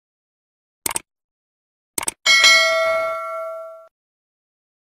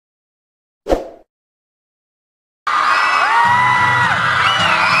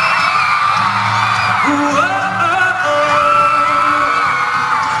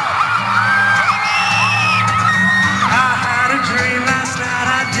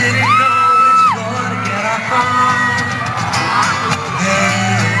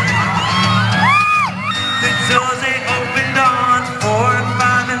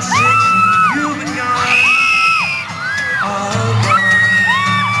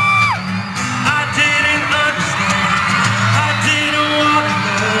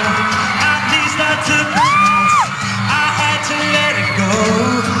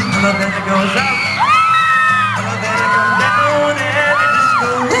goes up. Elevator comes down and you just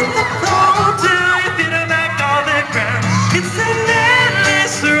go with the flow till you feel it back on the ground. It's an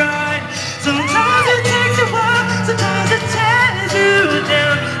endless ride. Sometimes it takes a while, sometimes it tears you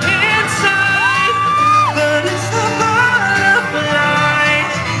down inside. But it's the butterflies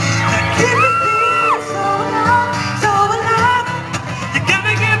that keep me feeling so alive, so alive. You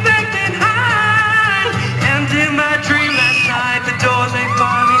gotta get back behind. And in my dream last night, the doors they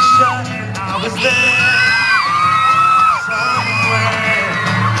finally shut, and I was there somewhere.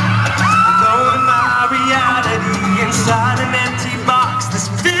 Alone in my reality, inside an empty box that's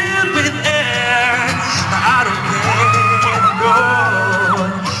filled with air. I don't care, no.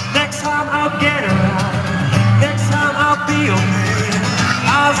 Next time I'll get around, next time I'll be okay.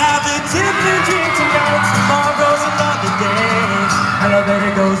 I'll have a different dream tonight. Tomorrow's another day.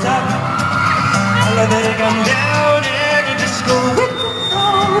 Elevator goes up, elevator comes down, and you just go with the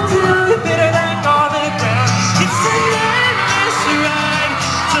flow till you feel it like on the ground. It's an endless ride.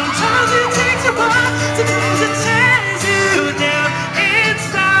 Sometimes it takes a while, sometimes it tears you down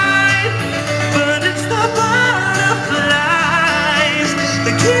inside. But it's the butterflies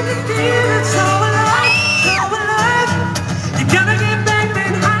that keep you feeling so alive, so alive. You gotta get back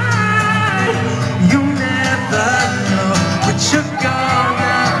behind. You never know what you're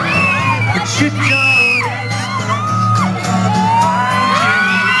gonna, what you don't expect. Come and find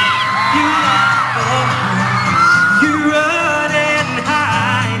you. You never know. You run and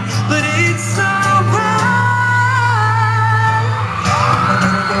hide, but it's alright.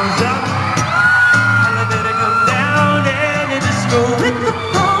 Elevator goes up, elevator comes down, and you just go with the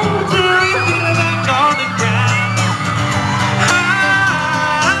flow till you feel it back on the ground. High,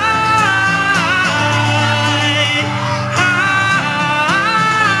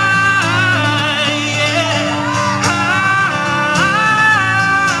 yeah, high.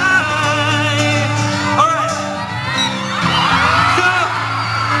 All right. So,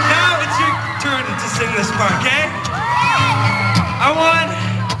 now it's your turn to sing this part, okay? I want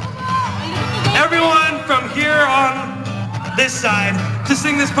everyone from here on this side to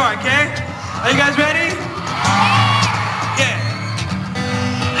sing this part, okay? Are you guys ready? Yeah.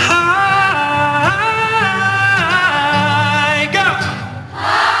 High, go!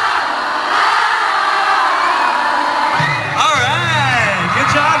 All right, good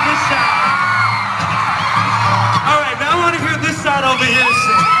job this side. All right, now I want to hear this side over here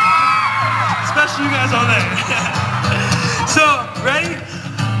sing. Especially you guys on there. So, ready?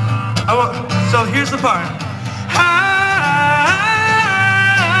 So here's the part. High,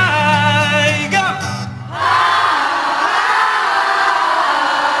 go!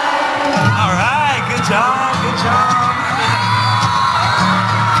 All right, good job, good job.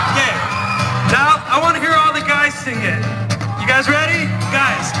 Okay, now I want to hear all the guys sing it. You guys ready?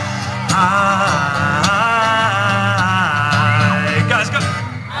 Guys. High, guys, go.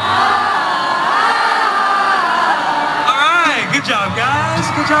 All right, good job, guys.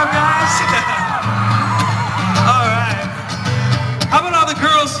 Good job, guys. All right. How about all the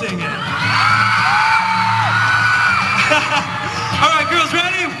girls sing it? All right, girls,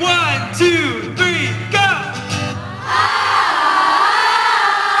 ready? 1, 2, 3, go!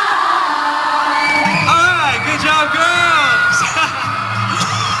 All right, good job, girls.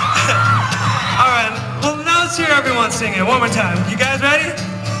 All right, well, now let's hear everyone sing it one more time. You guys ready?